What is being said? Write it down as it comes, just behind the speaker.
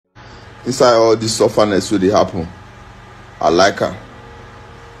Inside all this sufferness wey dey happen, I like am.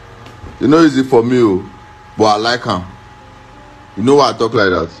 You know easy for me, but I like am. You know why I talk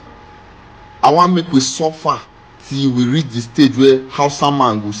like that? I want make we suffer till we reach the stage where Hausa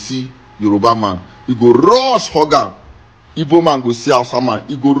man go see Yoruba man, he go rush hug am. Igbo man go see Hausa man,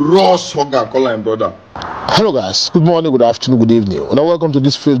 he go rush hug am, call him brother. Hello guys, good morning, good afternoon, good evening, and welcome to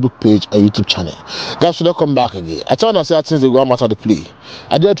this Facebook page and YouTube channel. Guys, should I come back again? I tell you, I say things they go matter the play.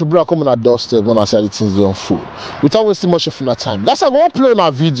 I dare to bring come on our doorstep when I say the things they on food. Without wasting much of my time. That's why I go play on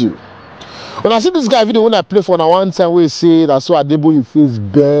our video. When I see this guy video, when I play for now one time where he say that so Adebo you face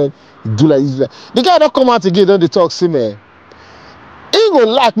bad, you do like this. The guy don't come out again, don't they talk, see man. He go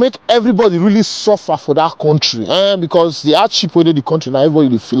like make everybody really suffer for that country, because the hardship within the country now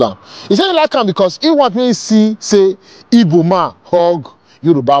everybody feel am. He say he like him because he want me to see say Igbo man hug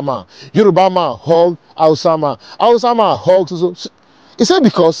Yoruba man hug Hausa man hug. So he said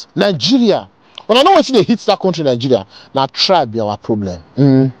because Nigeria, when I know what they hit that country Nigeria, now tribe be our problem.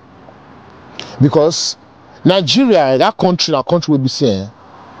 Because Nigeria, that country will be saying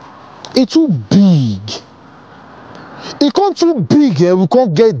it's too big. It can't too big, we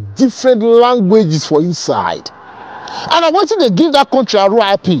can't get different languages for inside. And I want you to give that country a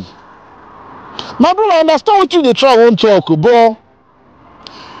RIP. My brother, I understand what you they try to talk, but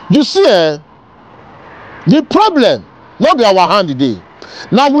you see, the problem not be our hand today.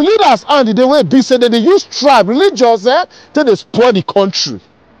 Now we leaders hand the way be said that they use tribe, religious, till they spoil the country.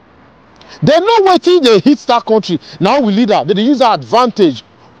 They know what they hit that country. Now we leader, they use that advantage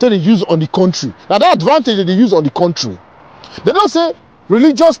they use on the country. Now that advantage that they use on the country. They don't say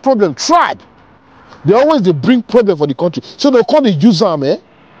religious problem, tribe. They bring problem for the country. So they call the user,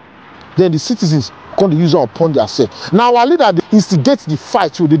 then the citizens call the user upon themselves. Now our leader they instigate the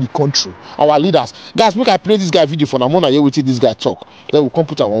fight within the country. Our leaders. Guys, make I play this guy video for now. I hear this guy talk. Then we'll come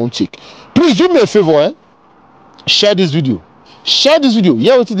put our own take. Please do me a favor, share this video. Share this video.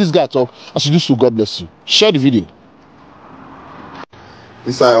 Hear what this guy talk. As you do so, God bless you. Share the video.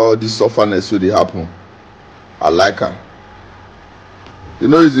 Inside all this sufferness wey dey happen, I like am. You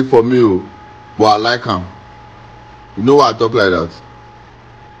know easy for me, but I like am. You know why I talk like that?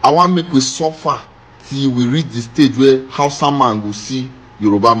 I want make we suffer till we reach the stage where Hausa man go see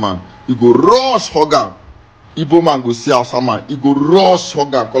Yoruba man, he go rush hug am. Igbo man go see Hausa man, he go rush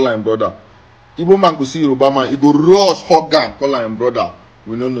hug am, call him brother. Igbo man go see Yoruba man, he go rush hug am, call him brother.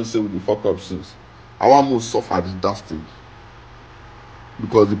 We no know say we dey fuck up since. I want more suffer at that stage.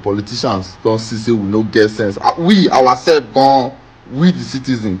 Because the politicians don't see we no get sense. We ourselves gone, we the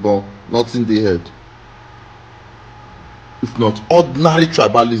citizens gone, nothing they heard. If not ordinary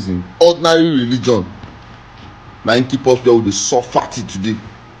tribalism, ordinary religion, now keep us where we suffer till today.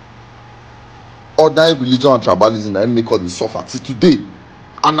 Ordinary religion and tribalism that make us the suffer till today.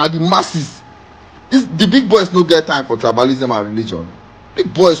 And now the masses, the big boys no get time for tribalism and religion.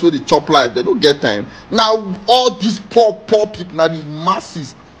 Big boys with the chop life, they don't get time. Now all these poor people, now the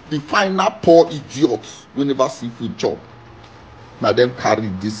masses, the final poor idiots we never see food chop. Now them carry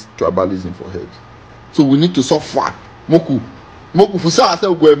this tribalism for head. So we need to suffer. Moku, for say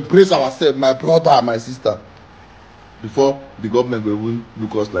ourselves we embrace ourselves, my brother, my sister. Before the government will even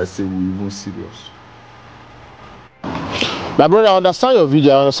look us like say we even serious. My brother, I understand your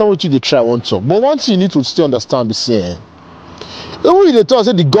video, I understand what you try one talk. But one thing you need to still understand be saying. When they talk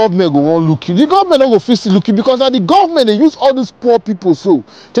say the government go won't look you, the government don't go face looking because now the government they use all these poor people so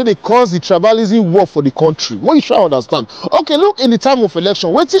till they cause the tribalism war for the country. What you try to understand? Okay, look in the time of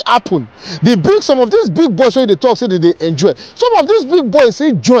election, what it happen? They bring some of these big boys when they talk say that they enjoy. Some of these big boys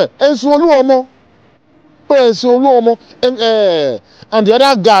say join and so and the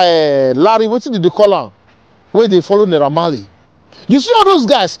other guy Larry, what did they call him? Where they follow Neramali. You see all those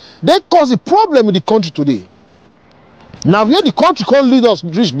guys, they cause a problem in the country today. Now where the country can't lead us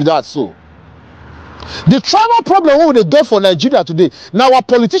reach with that so. The tribal problem what they get for Nigeria today. Now our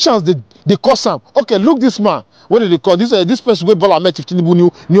politicians they cause them. Okay, look this man. What did they call this person where Bola met if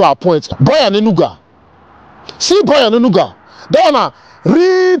Tinubu new appoint. Brian Enuga. See Brian Enuga. That one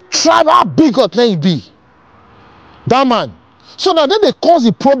real tribal bigot may be. That man. So now then they cause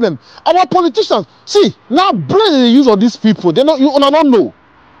the problem. Our politicians see now brain they use on these people. They don't know.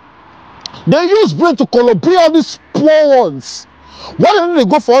 They use brain to collaborate all these poor ones. Why don't they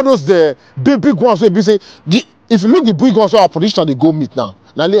go for all those the big ones? Where they say if you look the big ones, our politicians they go meet now.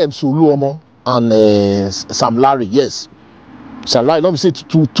 Nali Msuluomo and Sam Larry, yes. Sam Larry, let me say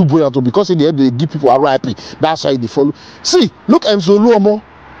too brilliant because in the end they give people a RIP. That's why they follow. See, look Msuluomo.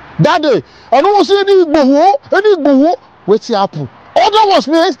 That day, I don't see any Igbo. What's happen? Other ones,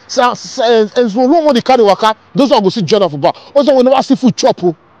 man, Msuluomo they carry waka. Those are go see Jordan for back. Also, we never see food chop.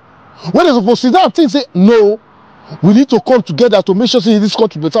 When they're supposed to sit down and think, say, no, we need to come together to make sure say this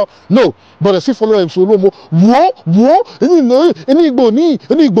country better. No, but they still follow him so more. Whoa, any Igbo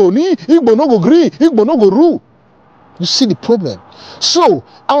no go green, Igbo no go rule. You see the problem. So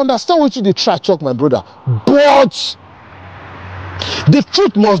I understand what you try to talk, my brother, but the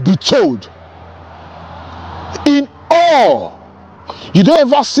truth must be told. In all, you don't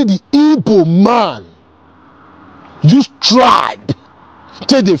ever see the Igbo man use tribe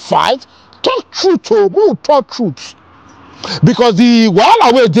till they fight. Talk truth, who talk truth? Because the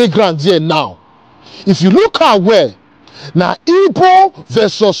wahala wey dey ground here now, if you look at where now Igbo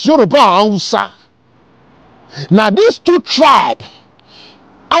versus Yoruba and Hausa, now these two tribes,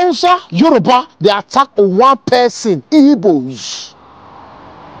 Hausa, Yoruba, they attack on one person, Igbos.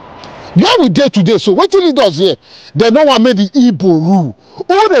 Where we dey today, so what he does here, they no want make the Igbo rule.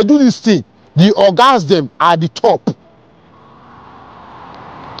 Who they do this thing? The ogas them at the top.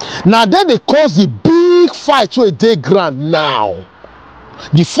 Now then they cause the big fight where they ground now.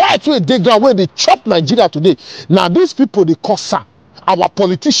 The fight where they ground where they chop Nigeria today. Now these people they cause our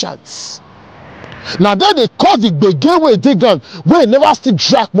politicians. Now then they cause the begin where they ground where they never still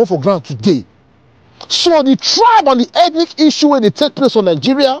drag more for ground today. So the tribe and the ethnic issue where they take place on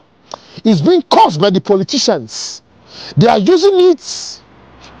Nigeria is being caused by the politicians. They are using it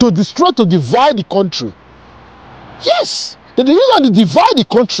to destroy, to divide the country. Yes, they use it to divide the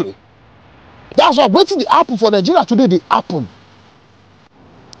country. That's why waiting the happen for Nigeria today, they happen.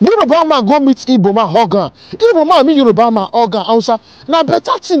 Yoruba man go meet Igbo man organ. Igbo man meet Yoruba man organ answer. Now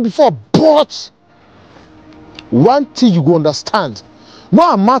better thing before, but one thing you go understand.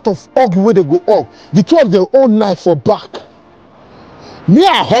 No amount of hug where they go up. The two of their own knife for back. Me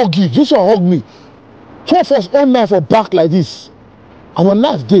I hug you, you should hug me. Two of us own knife for back like this. Our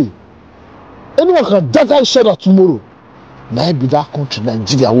knife day. Anyone can dagger each other tomorrow. Now be that country,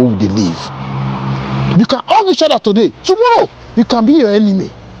 Nigeria, where they live. You can hug each other today. Tomorrow, you can be your enemy.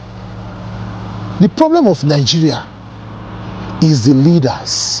 The problem of Nigeria is the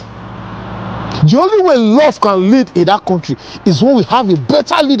leaders. The only way love can lead in that country is when we have a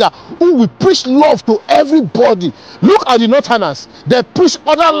better leader who will preach love to everybody. Look at the Northerners. They preach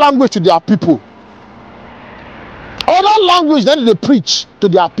other language to their people. Other language that they preach to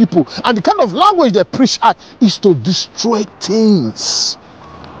their people. And the kind of language they preach at is to destroy things.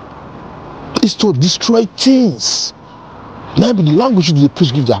 It's to destroy things. Maybe the language they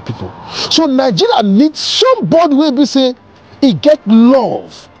preach give their people. So Nigeria needs somebody where we say he get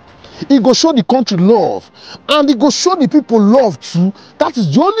love. He go show the country love, and he go show the people love too. That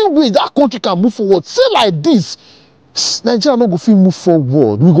is the only way that country can move forward. Say like this, Nigeria no go fit move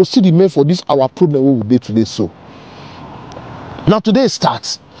forward. We go see the man for this our problem we will be today. So now today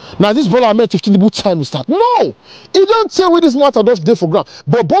starts. Now this Bola Ahmed Tinubu time will start. No, he don't say where this matter just dey for ground.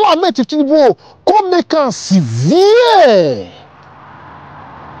 But Bola Ahmed Tinubu come make am severe.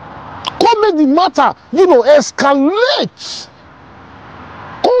 Come make the matter, escalate.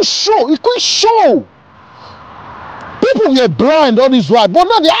 Come show, it could show. People were blind all this while, but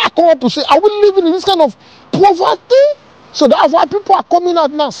now they are coming up to say, are we living in this kind of poverty? So that's why people are coming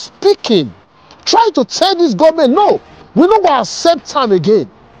out now speaking, trying to tell this government, no, we're not going to accept time again.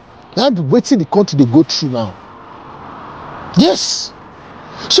 They have to wait till the country they go through now. Yes.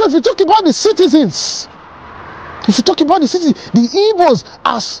 So if you talk about the citizens, the Igbos,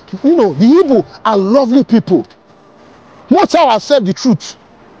 as the Igbo are lovely people. Most I accept the truth.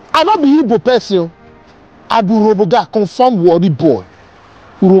 I not be Igbo person. I be Uroboga, confirm worry boy.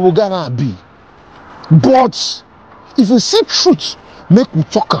 Uroboga na be. But if you see truth, make me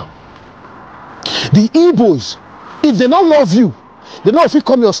talk am. The Igbos, if they don't love you, they know if you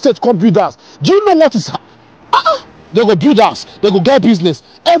come your state, come build house. Do you know what is? They go build house, they go get business,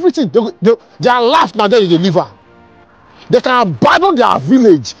 everything. They are laugh now. Then they deliver. They can abandon their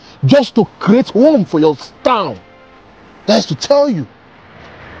village just to create home for your town. That's to tell you.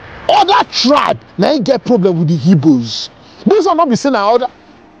 Other tribe now you get problem with the Igbos. These are not be saying other.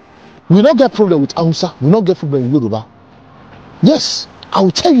 We don't get problem with Hausa. We don't get problem with Yoruba. Yes, I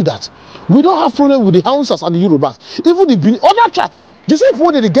will tell you that. We don't have problem with the Hausas and the Yorubas. Even the other tribe. The same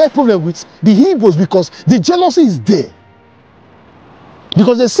point they get problem with the Igbos because the jealousy is there.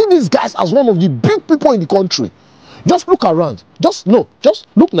 Because they see these guys as one of the big people in the country. Just look around. Just look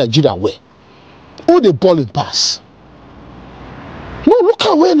Nigeria where. Who they ball it pass. No, look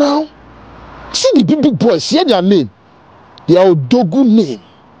away now. See the big boys, hear their name. Their Odogu name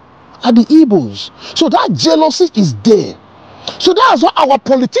are the Igbos. So that jealousy is there. So that's why our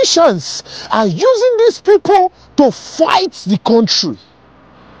politicians are using these people to fight the country.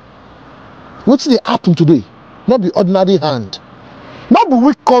 What's the happen today? Not be ordinary hand. Not be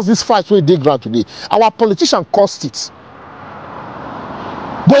we cause this fight wey dey ground today. Our politician caused it.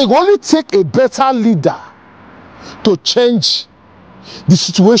 But it will only take a better leader to change the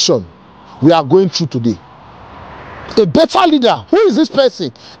situation we are going through today. A better leader. Who is this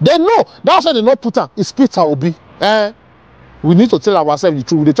person? They know. That's why they not put am. It's Peter Obi. We need to tell ourselves the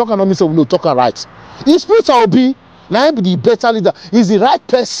truth. They talk and say we no talk right. It's Peter Obi. Now be the better leader. He's the right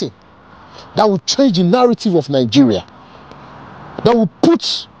person that will change the narrative of Nigeria. That will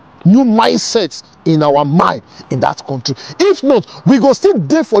put new mindsets in our mind in that country. If not, we go still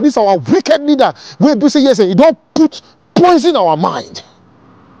there for this our wicked leader. We say yes, he don't put poison our mind.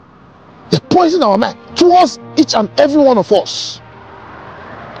 They poison our mind towards each and every one of us.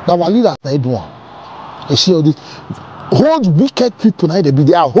 Now our leaders they do one. You see all these old wicked people now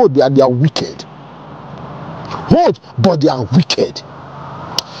they are old, they are wicked. Old, but they are wicked.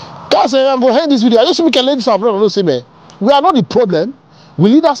 Guys, I'm going to end this video. I just make a lady brother don't say man. We are not the problem. We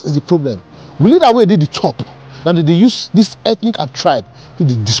leaders is the problem. We lead away the top. Now they use this ethnic and tribe to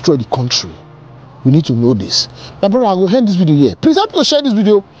destroy the country. We need to know this. My brother, I'm going to end this video here. Please help me to share this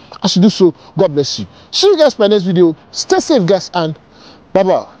video. As you do so, God bless you. See you guys in my next video. Stay safe, guys, and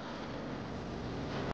bye-bye.